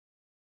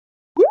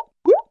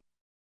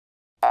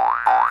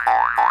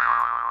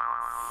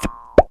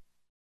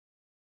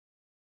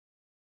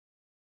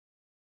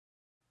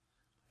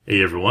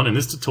Hey everyone, in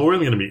this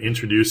tutorial I'm going to be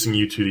introducing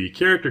you to the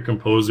character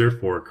composer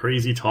for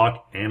CrazyTalk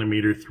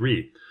Animator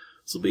 3.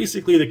 So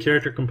basically the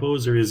character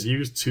composer is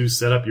used to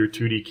set up your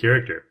 2D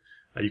character.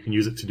 You can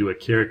use it to do a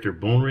character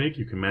bone rig,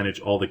 you can manage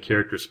all the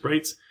character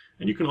sprites,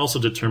 and you can also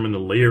determine the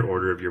layer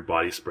order of your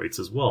body sprites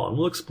as well. And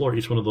we'll explore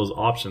each one of those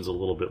options a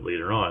little bit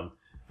later on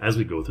as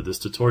we go through this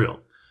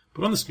tutorial.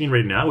 But on the screen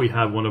right now we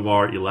have one of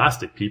our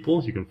elastic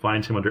people. You can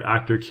find him under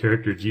actor,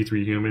 character,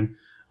 G3 human,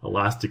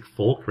 elastic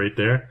folk right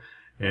there.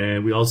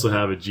 And we also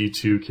have a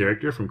G2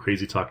 character from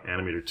CrazyTalk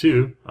Animator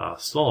 2,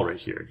 Saul right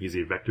here. He's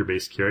a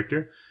vector-based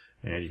character,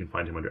 and you can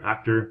find him under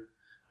actor,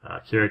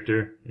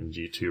 character, and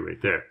G2 right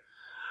there.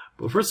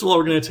 But first of all,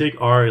 we're going to take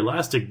our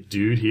elastic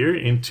dude here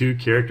into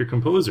character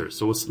composer.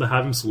 So we'll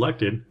have him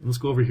selected. Let's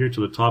go over here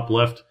to the top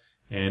left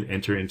and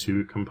enter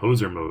into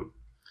composer mode.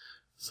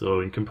 So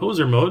in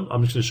composer mode,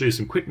 I'm just going to show you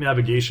some quick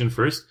navigation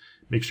first.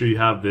 Make sure you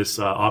have this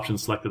option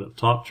selected at the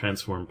top,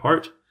 transform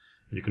part.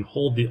 You can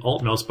hold the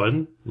Alt mouse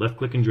button, left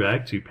click and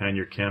drag to pan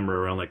your camera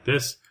around like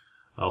this.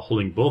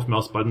 Holding both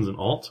mouse buttons and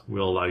Alt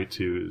will allow you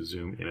to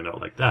zoom in and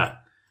out like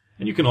that.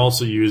 And you can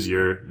also use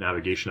your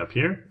navigation up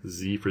here,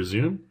 Z for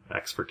zoom,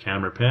 X for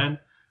camera pan,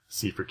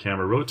 C for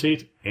camera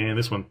rotate, and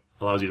this one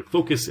allows you to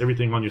focus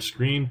everything on your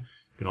screen.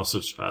 You can also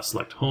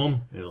select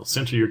home, it'll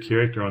center your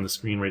character on the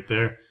screen right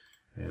there,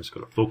 and just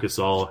go to focus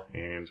all,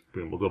 and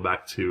boom, we'll go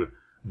back to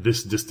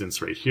this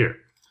distance right here.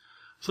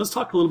 So let's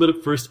talk a little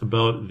bit first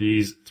about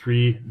these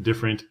three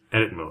different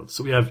edit modes.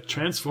 So we have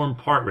transform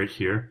part right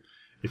here.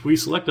 If we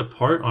select a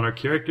part on our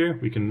character,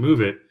 we can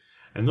move it,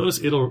 and notice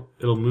it'll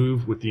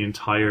move with the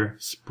entire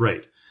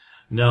sprite.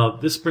 Now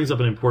this brings up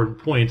an important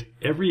point.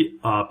 Every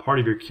part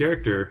of your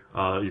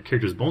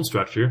character's bone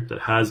structure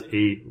that has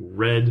a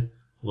red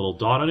little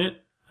dot on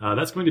it,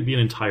 that's going to be an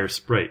entire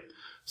sprite.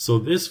 So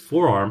this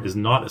forearm is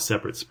not a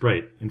separate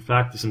sprite. In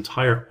fact, this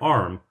entire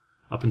arm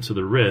up into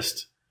the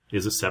wrist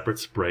is a separate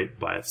sprite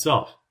by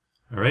itself.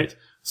 Alright,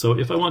 so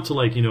if I want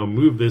to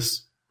move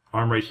this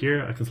arm right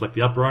here, I can select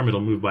the upper arm, it'll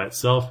move by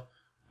itself.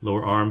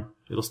 Lower arm,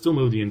 it'll still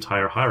move the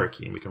entire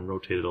hierarchy, and we can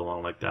rotate it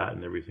along like that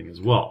and everything as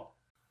well.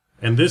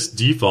 And this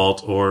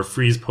default or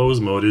freeze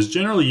pose mode is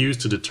generally used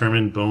to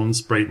determine bone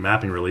sprite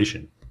mapping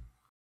relation.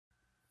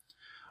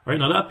 Alright,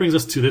 now that brings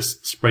us to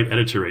this sprite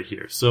editor right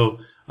here. So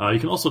you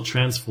can also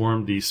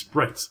transform the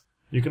sprites.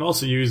 You can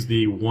also use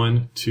the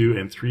 1, 2,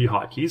 and 3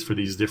 hotkeys for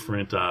these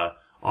different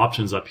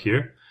options up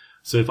here.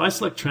 So if I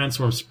select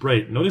transform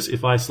sprite, notice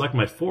if I select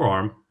my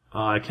forearm,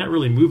 I can't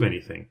really move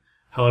anything.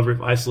 However,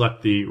 if I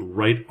select the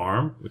right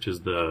arm, which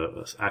is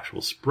the actual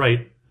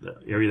sprite, the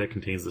area that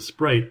contains the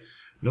sprite,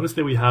 notice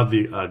that we have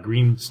the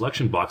green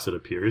selection box that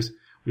appears.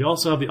 We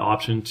also have the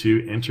option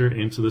to enter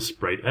into the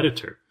sprite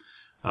editor.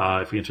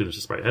 If we enter into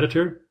the sprite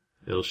editor,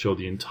 it'll show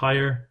the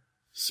entire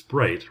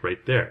sprite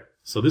right there.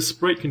 So this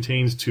sprite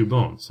contains two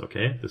bones,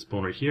 okay? This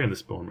bone right here and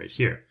this bone right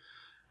here.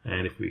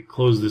 And if we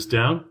close this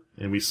down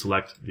and we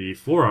select the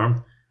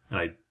forearm, and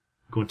I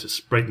go into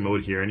sprite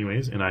mode here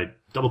anyways, and I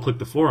double click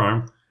the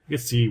forearm, you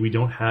can see we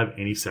don't have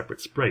any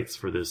separate sprites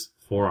for this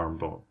forearm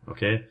bone,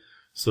 okay?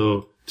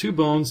 So two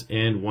bones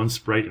and one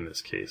sprite in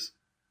this case.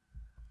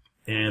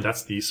 And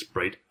that's the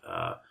sprite,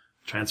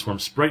 transform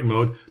sprite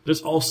mode.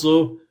 There's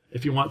also,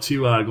 if you want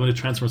to go into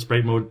transform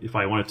sprite mode, if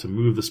I wanted to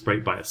move the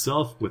sprite by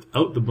itself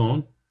without the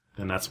bone,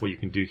 then that's what you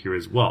can do here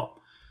as well.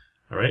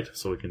 Alright,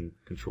 so we can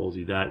control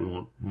Z that. We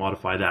won't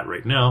modify that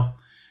right now.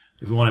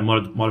 If we want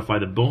to modify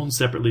the bone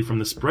separately from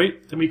the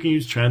sprite, then we can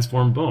use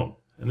transform bone.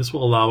 And this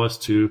will allow us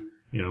to,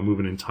 move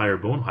an entire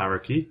bone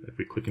hierarchy. If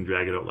we click and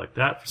drag it out like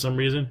that for some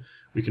reason,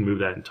 we can move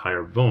that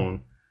entire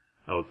bone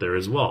out there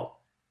as well.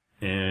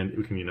 And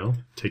we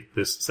can, take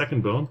this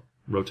second bone,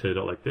 rotate it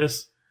out like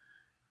this,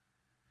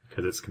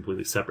 because it's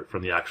completely separate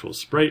from the actual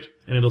sprite,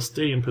 and it'll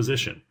stay in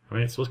position.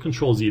 Right? So let's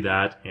control Z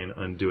that and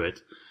undo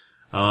it.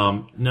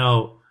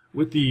 Now,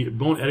 with the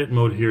bone edit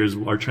mode here is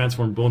our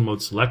transform bone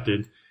mode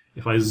selected.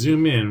 If I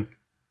zoom in,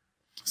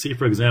 say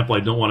for example I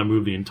don't want to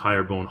move the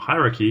entire bone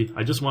hierarchy,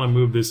 I just want to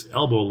move this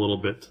elbow a little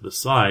bit to the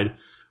side,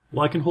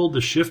 well I can hold the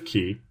shift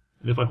key,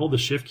 and if I hold the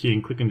shift key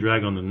and click and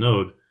drag on the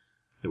node,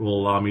 it will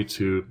allow me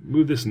to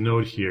move this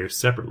node here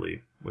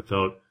separately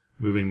without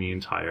moving the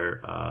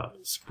entire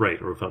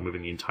sprite, or without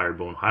moving the entire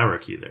bone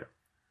hierarchy there.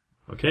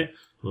 Okay,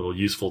 a little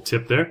useful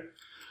tip there.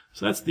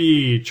 So that's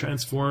the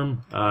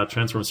transform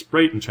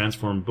sprite and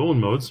transform bone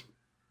modes.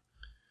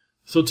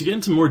 So to get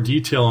into more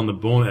detail on the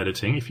bone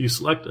editing, if you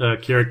select a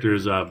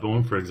character's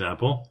bone, for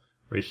example,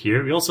 right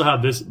here, we also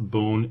have this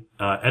bone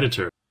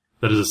editor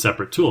that is a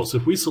separate tool. So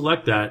if we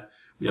select that,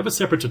 we have a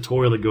separate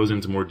tutorial that goes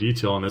into more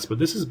detail on this, but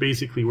this is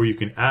basically where you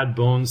can add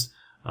bones,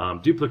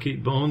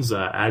 duplicate bones,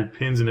 add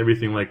pins and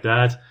everything like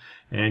that.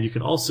 And you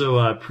can also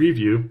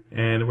preview,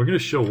 and we're going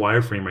to show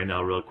wireframe right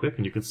now real quick,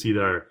 and you can see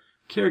that our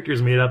character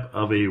is made up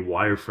of a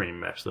wireframe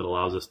mesh that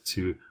allows us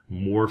to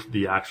morph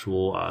the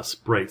actual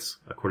sprites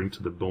according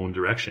to the bone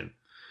direction.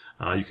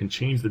 You can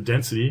change the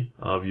density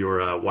of your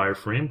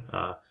wireframe.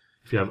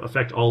 If you have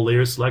affect all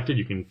layers selected,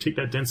 you can take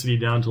that density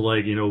down to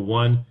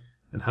 1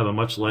 and have a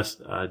much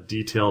less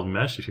detailed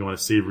mesh if you want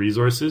to save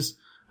resources.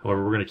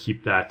 However, we're going to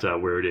keep that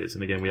where it is.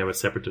 And again, we have a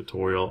separate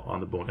tutorial on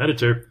the bone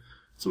editor,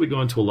 so we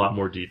go into a lot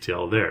more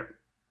detail there.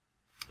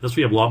 Thus,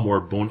 we have a lot more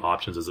bone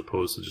options as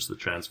opposed to just the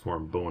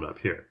transform bone up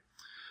here.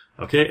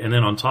 Okay, and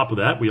then on top of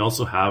that, we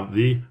also have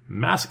the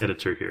mask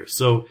editor here.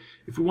 So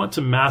if we want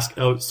to mask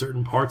out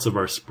certain parts of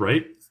our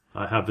sprite,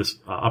 I have this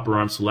upper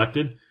arm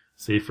selected.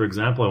 Say, for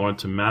example, I wanted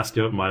to mask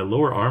out my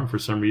lower arm for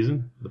some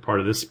reason, the part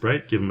of this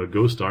sprite, give him a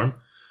ghost arm.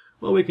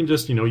 Well, we can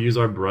just, use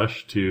our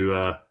brush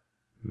to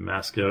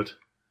mask out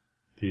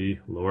the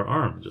lower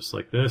arm, just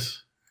like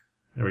this.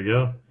 There we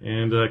go.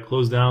 And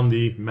close down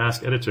the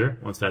mask editor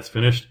once that's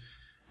finished.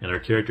 And our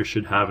character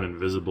should have an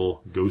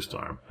invisible ghost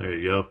arm. There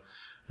you go.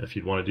 If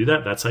you'd want to do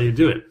that, that's how you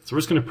do it. So we're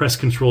just going to press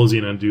Control Z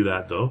and undo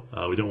that, though.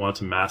 We don't want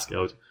to mask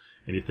out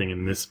anything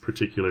in this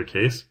particular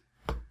case.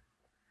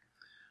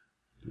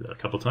 Do that a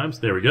couple times.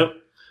 There we go.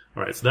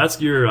 All right, so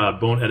that's your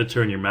bone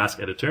editor and your mask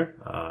editor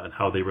and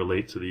how they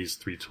relate to these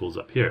three tools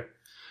up here.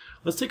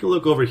 Let's take a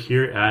look over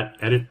here at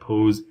Edit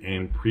Pose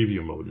and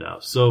Preview mode now.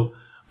 So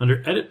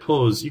under Edit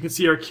Pose, you can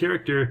see our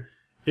character,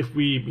 if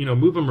we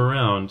move him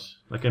around,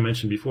 like I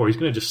mentioned before, he's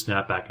going to just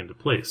snap back into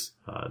place.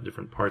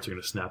 Different parts are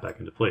going to snap back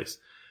into place.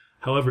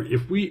 However,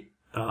 if we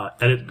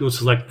go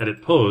select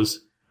Edit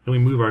Pose, and we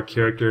move our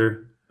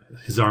character,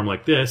 his arm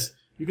like this,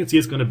 you can see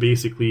it's going to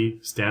basically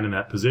stand in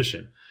that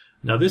position.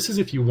 Now, this is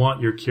if you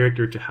want your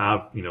character to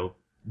have,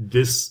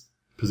 this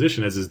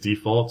position as his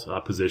default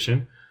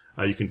position.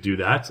 You can do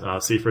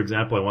that. Say, for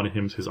example, I wanted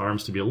his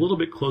arms to be a little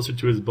bit closer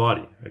to his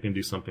body. I can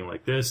do something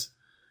like this,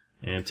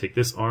 and take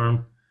this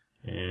arm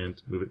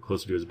and move it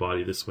closer to his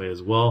body this way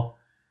as well.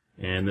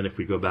 And then if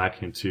we go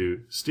back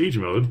into stage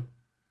mode,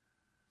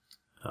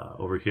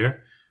 over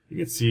here, you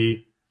can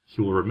see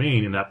he will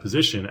remain in that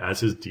position as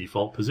his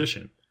default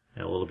position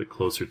and a little bit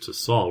closer to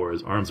Saul, where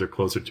his arms are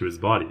closer to his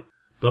body.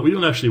 But we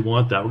don't actually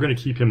want that. We're going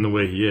to keep him the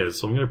way he is.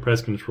 So I'm going to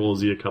press Control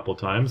Z a couple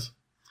times.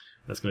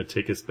 That's going to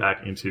take us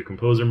back into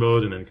composer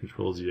mode, and then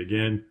Control Z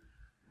again,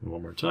 and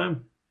one more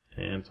time,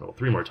 and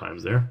three more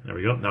times there. There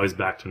we go. Now he's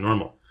back to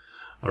normal.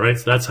 All right,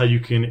 so that's how you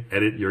can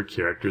edit your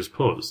character's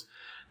pose.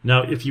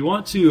 Now, if you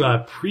want to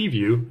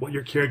preview what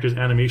your character's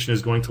animation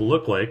is going to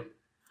look like,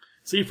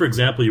 say, for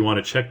example, you want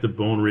to check the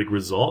bone rig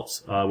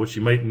results, which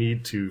you might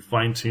need to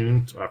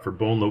fine-tune for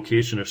bone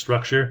location or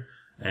structure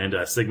and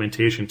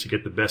segmentation to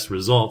get the best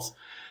results.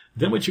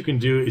 Then what you can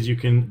do is you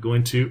can go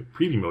into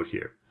preview mode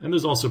here. And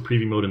there's also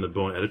preview mode in the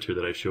bone editor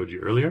that I showed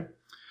you earlier.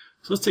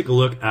 So let's take a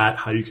look at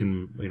how you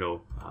can,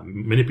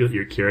 manipulate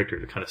your character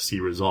to kind of see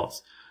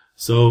results.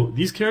 So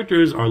these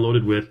characters are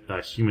loaded with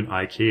human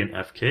IK and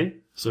FK.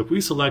 So if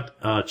we select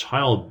a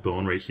child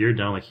bone right here,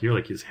 down like here,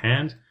 like his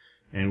hand,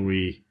 and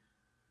we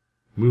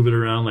move it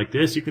around like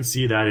this, you can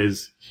see that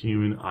is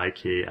human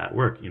IK at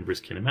work, inverse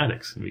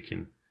kinematics. And we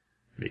can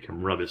make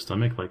him rub his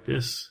stomach like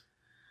this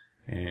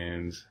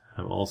and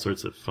have all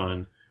sorts of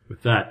fun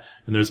with that.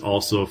 And there's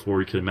also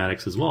forward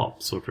kinematics as well.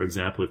 So for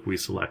example, if we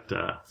select,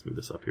 let's move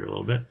this up here a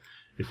little bit.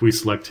 If we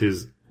select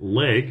his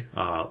leg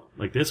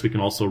like this, we can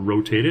also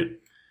rotate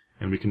it,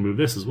 and we can move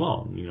this as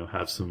well.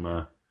 Have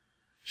some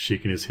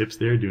shaking his hips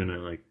there, doing a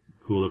like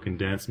cool looking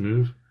dance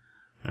move.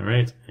 All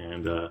right,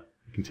 and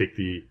we can take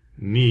the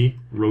knee,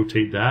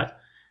 rotate that,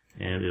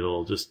 and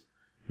it'll just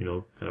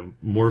kind of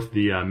morph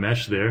the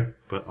mesh there,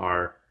 but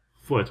our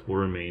foot will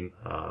remain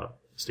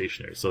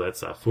stationary. So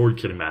that's forward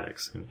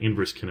kinematics and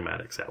inverse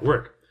kinematics at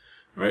work.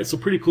 All right, so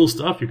pretty cool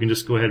stuff. You can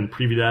just go ahead and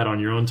preview that on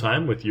your own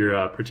time with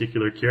your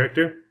particular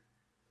character.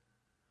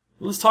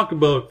 Let's talk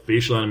about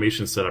facial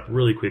animation setup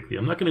really quickly.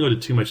 I'm not going to go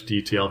into too much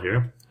detail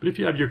here, but if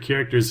you have your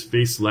character's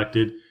face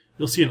selected,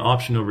 you'll see an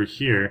option over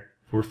here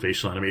for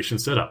facial animation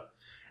setup.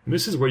 And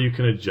this is where you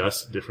can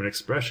adjust different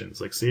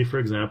expressions. Like say, for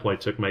example, I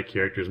took my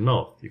character's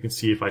mouth. You can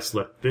see if I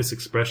select this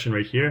expression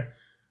right here,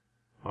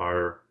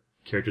 our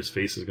character's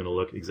face is going to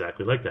look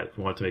exactly like that. If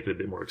we want to make it a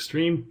bit more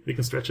extreme, we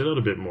can stretch it out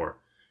a bit more.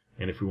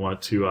 And if we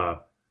want to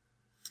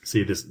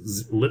see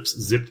this lips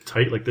zipped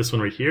tight like this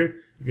one right here,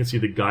 you can see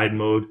the guide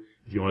mode.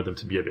 If you wanted them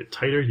to be a bit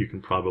tighter, you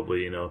can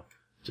probably,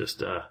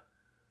 just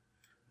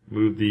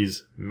move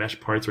these mesh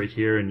parts right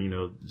here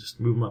and, just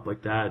move them up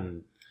like that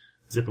and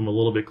zip them a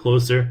little bit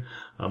closer.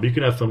 But you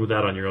can have fun with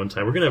that on your own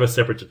time. We're going to have a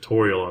separate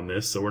tutorial on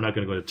this, so we're not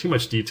going to go into too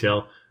much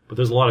detail, but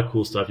there's a lot of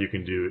cool stuff you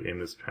can do in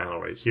this panel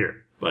right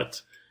here.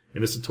 But in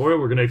this tutorial,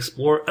 we're going to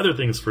explore other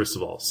things first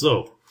of all.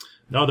 So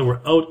now that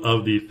we're out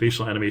of the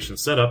facial animation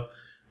setup,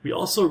 we're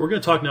going to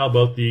talk now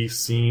about the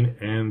scene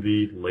and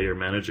the layer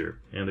manager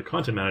and the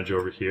content manager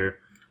over here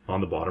on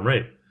the bottom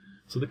right.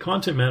 So the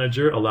content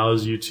manager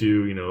allows you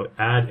to,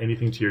 add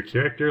anything to your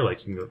character,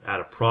 like you can add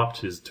a prop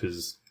to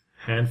his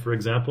hand, for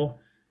example.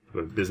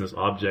 With business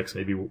objects,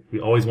 maybe we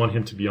always want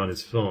him to be on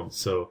his phone,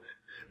 so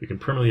we can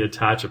permanently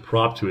attach a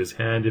prop to his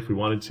hand if we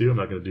wanted to. I'm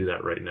not going to do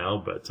that right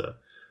now, but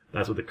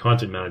that's what the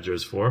content manager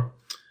is for.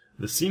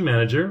 The scene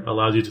manager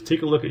allows you to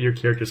take a look at your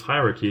character's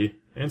hierarchy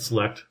and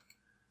select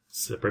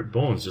separate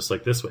bones, just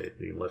like this way.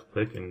 You can left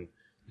click and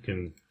you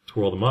can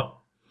twirl them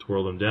up,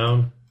 twirl them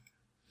down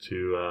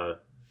to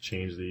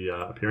change the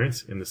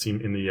appearance in the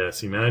scene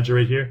manager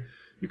right here.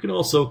 You can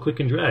also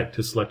click and drag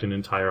to select an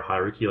entire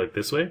hierarchy like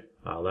this way.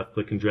 Left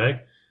click and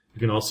drag. You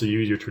can also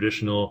use your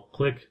traditional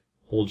click,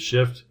 hold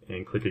shift,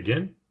 and click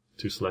again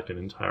to select an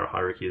entire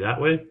hierarchy that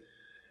way.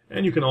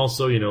 And you can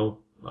also,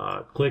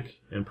 click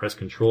and press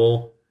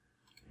control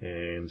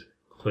and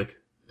click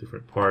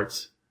different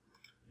parts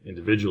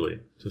individually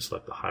to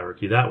select the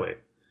hierarchy that way.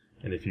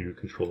 And if you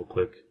control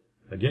click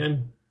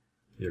again,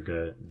 you're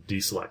going to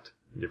deselect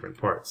different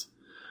parts.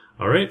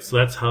 Alright, so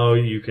that's how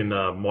you can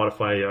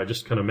modify,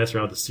 just kind of mess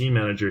around with the scene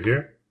manager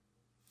here.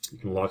 You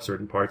can lock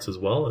certain parts as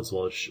well as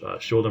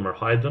show them or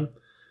hide them.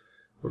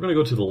 We're going to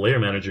go to the layer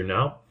manager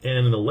now,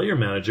 and in the layer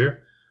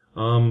manager,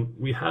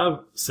 we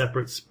have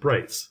separate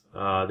sprites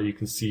that you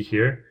can see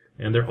here,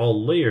 and they're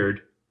all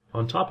layered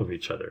on top of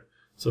each other.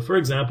 So for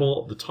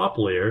example, the top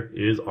layer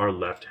is our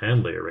left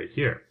hand layer right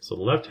here. So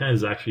the left hand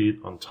is actually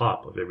on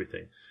top of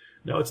everything.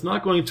 Now it's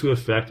not going to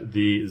affect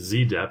the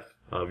Z depth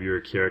of your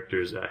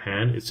character's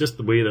hand. It's just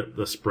the way that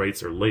the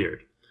sprites are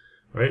layered.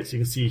 Alright, so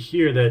you can see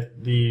here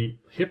that the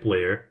hip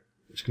layer,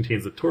 which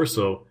contains the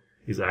torso,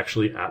 is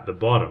actually at the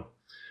bottom.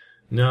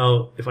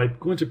 Now, if I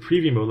go into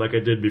preview mode like I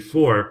did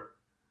before,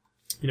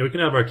 we can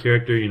have our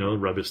character,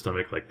 rub his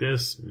stomach like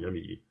this.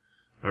 Yummy.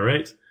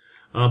 Alright.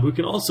 But we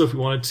can also, if we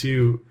wanted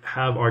to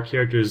have our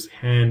character's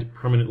hand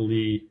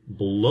permanently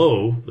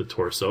below the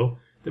torso,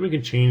 then we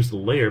can change the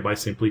layer by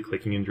simply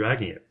clicking and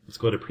dragging it. Let's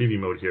go to preview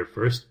mode here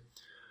first.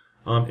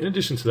 In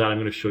addition to that, I'm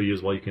going to show you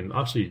as well, you can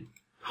actually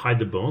hide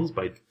the bones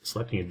by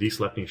selecting and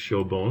deselecting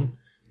show bone.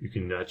 You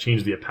can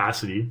change the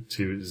opacity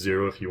to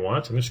 0 if you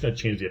want. I'm just going to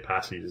change the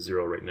opacity to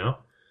 0 right now,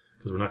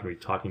 because we're not going to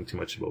be talking too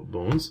much about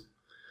bones.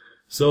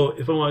 So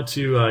if I wanted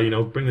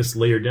to, bring this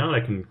layer down, I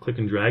can click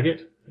and drag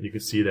it. You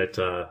can see that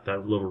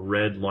that little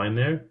red line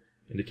there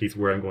indicates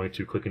where I'm going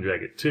to click and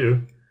drag it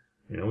to.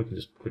 We can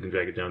just click and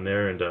drag it down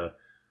there and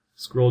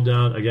scroll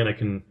down. Again, I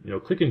can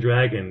click and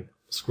drag and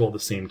scroll at the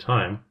same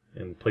time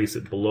and place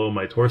it below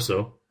my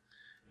torso.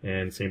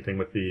 And same thing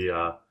with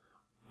the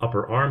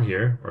upper arm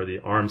here, or the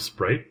arm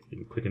sprite. You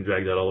can click and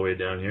drag that all the way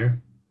down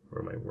here.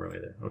 Where am I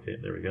there? Okay,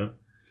 there we go.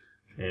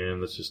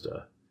 And let's just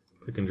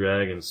click and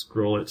drag and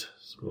scroll it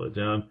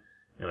down.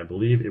 And I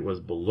believe it was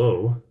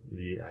below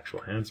the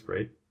actual hand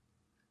sprite.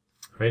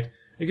 Right?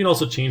 You can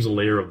also change the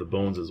layer of the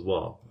bones as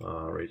well,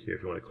 right here,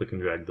 if you want to click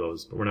and drag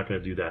those, but we're not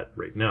going to do that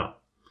right now.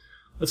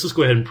 Let's just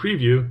go ahead and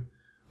preview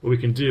what we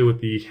can do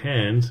with the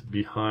hand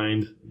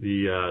behind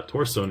the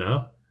torso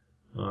now.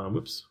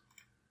 Whoops.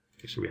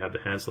 Make sure we have the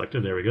hand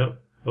selected. There we go.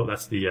 Oh,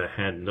 that's the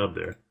hand nub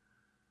there.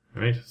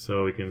 Alright,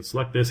 so we can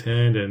select this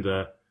hand and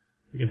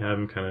we can have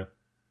him kind of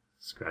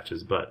scratch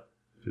his butt.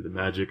 Through the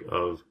magic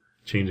of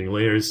changing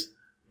layers,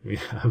 we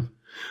have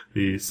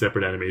the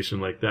separate animation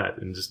like that,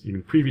 and just you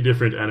can preview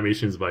different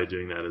animations by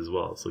doing that as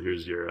well. So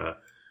here's your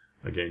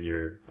again,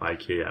 your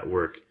IK at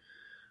work,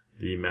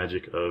 the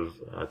magic of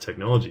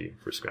technology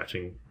for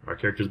scratching our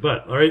character's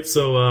butt. Alright,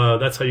 so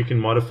that's how you can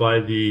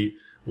modify the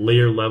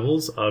layer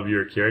levels of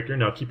your character.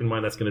 Now keep in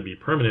mind that's going to be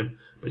permanent,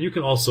 but you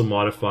can also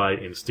modify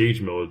in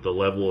stage mode the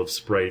level of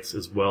sprites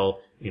as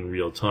well in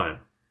real time.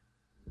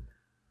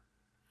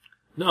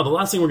 Now, the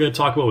last thing we're going to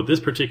talk about with this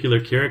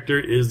particular character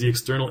is the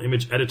external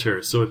image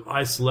editor. So if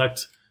I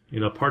select,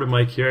 part of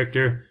my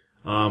character,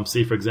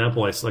 say for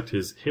example, I select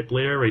his hip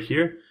layer right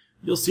here,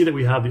 you'll see that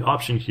we have the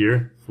option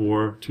here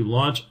to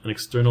launch an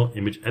external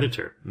image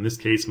editor. In this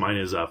case, mine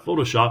is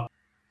Photoshop.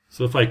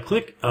 So if I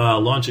click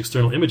launch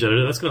external image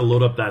editor, that's going to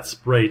load up that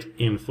sprite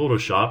in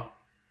Photoshop.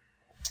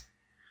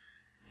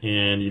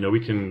 And, we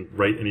can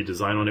write any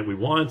design on it we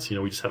want.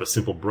 We just have a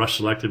simple brush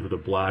selected with a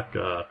black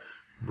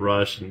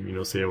brush,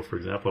 and say, for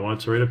example, I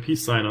want to write a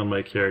peace sign on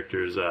my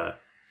character's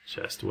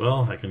chest.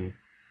 Well, I can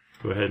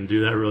go ahead and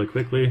do that really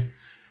quickly,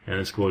 and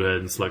just go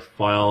ahead and select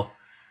File,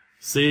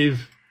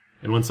 Save,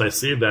 and once I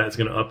save that, it's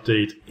going to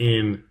update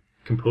in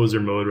Composer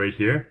mode right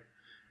here.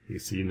 You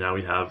see now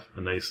we have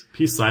a nice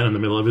peace sign in the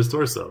middle of his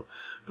torso,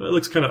 but it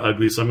looks kind of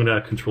ugly, so I'm going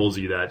to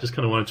Control-Z that. Just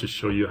kind of wanted to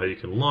show you how you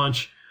can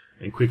launch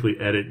and quickly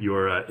edit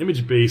your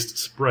image-based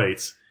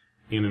sprites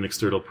in an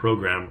external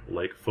program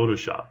like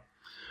Photoshop.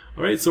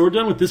 Alright, so we're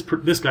done with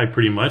this guy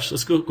pretty much.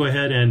 Let's go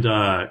ahead and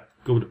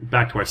go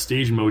back to our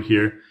stage mode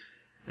here.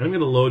 And I'm going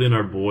to load in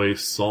our boy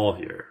Saul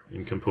here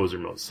in Composer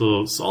mode.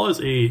 So Saul is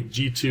a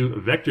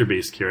G2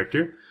 vector-based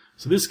character.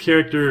 So this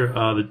character,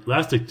 the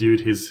elastic dude,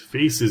 his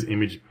face is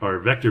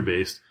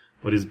vector-based,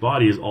 but his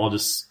body is all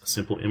just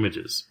simple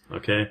images.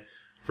 Okay?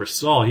 For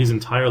Saul, he's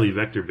entirely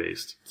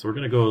vector-based. So we're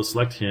going to go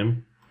select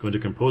him, go into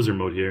Composer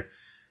mode here.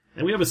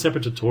 And we have a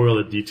separate tutorial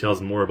that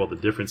details more about the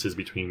differences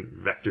between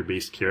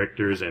vector-based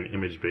characters and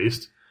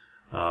image-based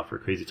for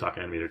CrazyTalk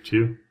Animator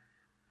 2.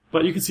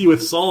 But you can see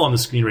with Saul on the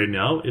screen right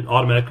now, it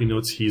automatically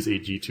notes he's a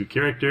G2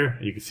 character.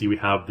 And you can see we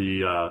have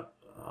the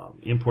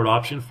import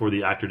option for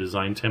the actor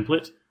design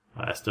template,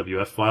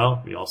 SWF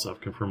file. We also have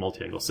confirm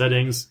multi-angle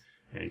settings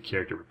and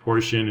character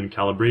proportion and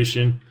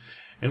calibration.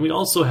 And we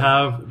also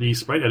have the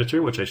sprite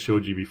editor, which I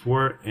showed you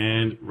before,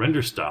 and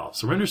render style.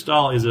 So render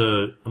style is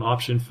an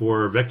option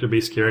for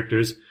vector-based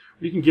characters.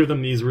 You can give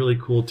them these really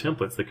cool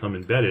templates that come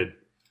embedded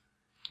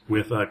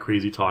with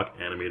CrazyTalk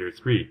Animator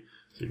 3.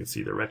 So you can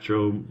see the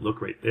retro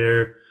look right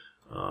there,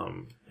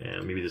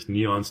 and maybe this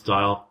neon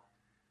style.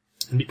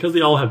 And because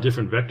they all have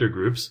different vector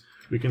groups,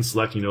 we can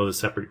select, the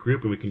separate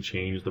group, and we can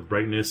change the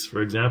brightness,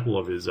 for example,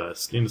 of his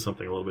skin to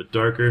something a little bit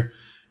darker,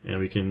 and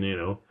we can,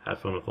 have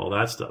fun with all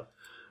that stuff.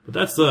 But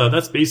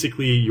that's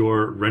basically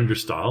your render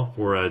style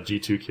for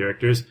G2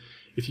 characters.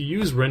 If you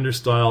use render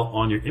style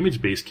on your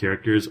image-based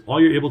characters, all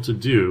you're able to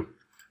do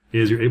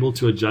is you're able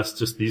to adjust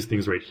just these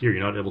things right here.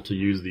 You're not able to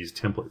use these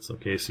templates,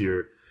 okay? So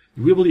you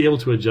will be able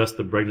to adjust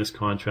the brightness,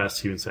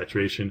 contrast, hue, and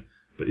saturation,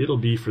 but it'll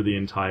be for the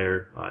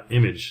entire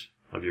image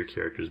of your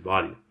character's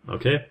body,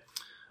 okay?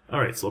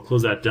 Alright, so I'll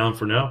close that down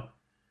for now.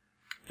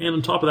 And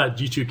on top of that,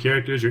 G2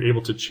 characters, you're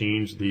able to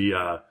change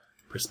the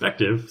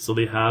perspective, so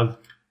they have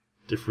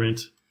different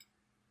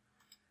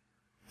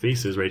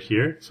faces right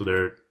here. So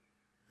they're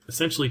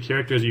essentially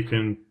characters you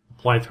can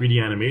apply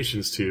 3D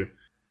animations to,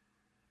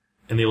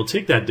 and they will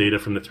take that data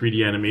from the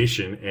 3D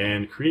animation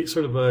and create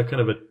sort of a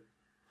kind of a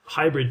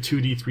hybrid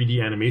 2D,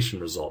 3D animation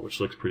result, which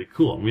looks pretty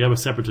cool. And we have a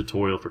separate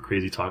tutorial for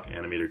CrazyTalk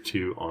Animator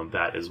 2 on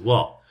that as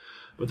well.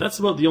 But that's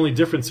about the only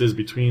differences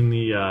between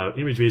the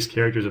image-based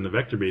characters and the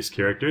vector-based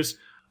characters.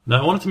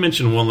 Now I wanted to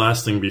mention one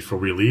last thing before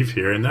we leave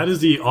here, and that is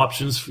the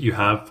options you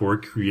have for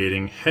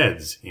creating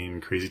heads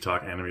in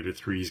CrazyTalk Animator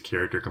 3's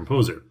Character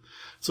Composer.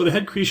 So the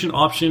head creation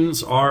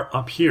options are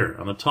up here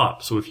on the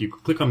top. So if you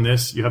click on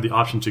this, you have the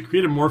option to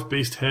create a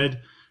morph-based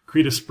head,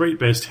 create a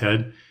sprite-based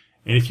head,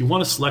 and if you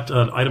want to select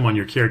an item on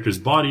your character's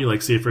body,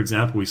 like say for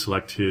example we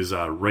select his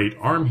right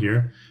arm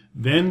here,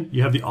 then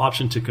you have the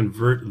option to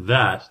convert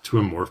that to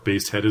a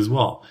morph-based head as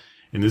well.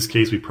 In this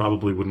case, we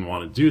probably wouldn't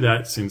want to do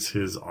that since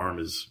his arm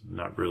is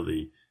not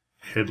really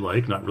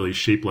head-like, not really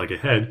shaped like a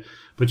head,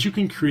 but you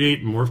can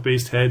create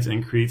morph-based heads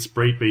and create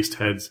sprite-based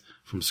heads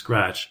from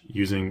scratch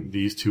using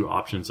these two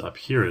options up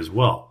here as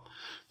well.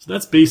 So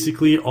that's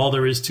basically all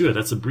there is to it.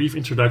 That's a brief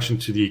introduction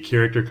to the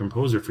Character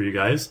Composer for you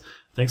guys.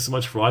 Thanks so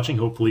much for watching.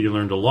 Hopefully you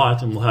learned a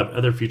lot, and we'll have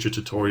other future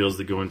tutorials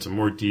that go into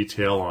more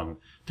detail on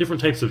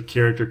different types of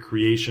character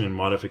creation and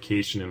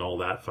modification and all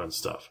that fun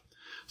stuff.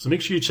 So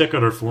make sure you check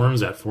out our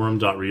forums at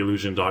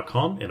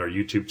forum.reallusion.com and our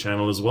YouTube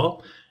channel as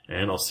well,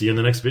 and I'll see you in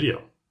the next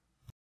video.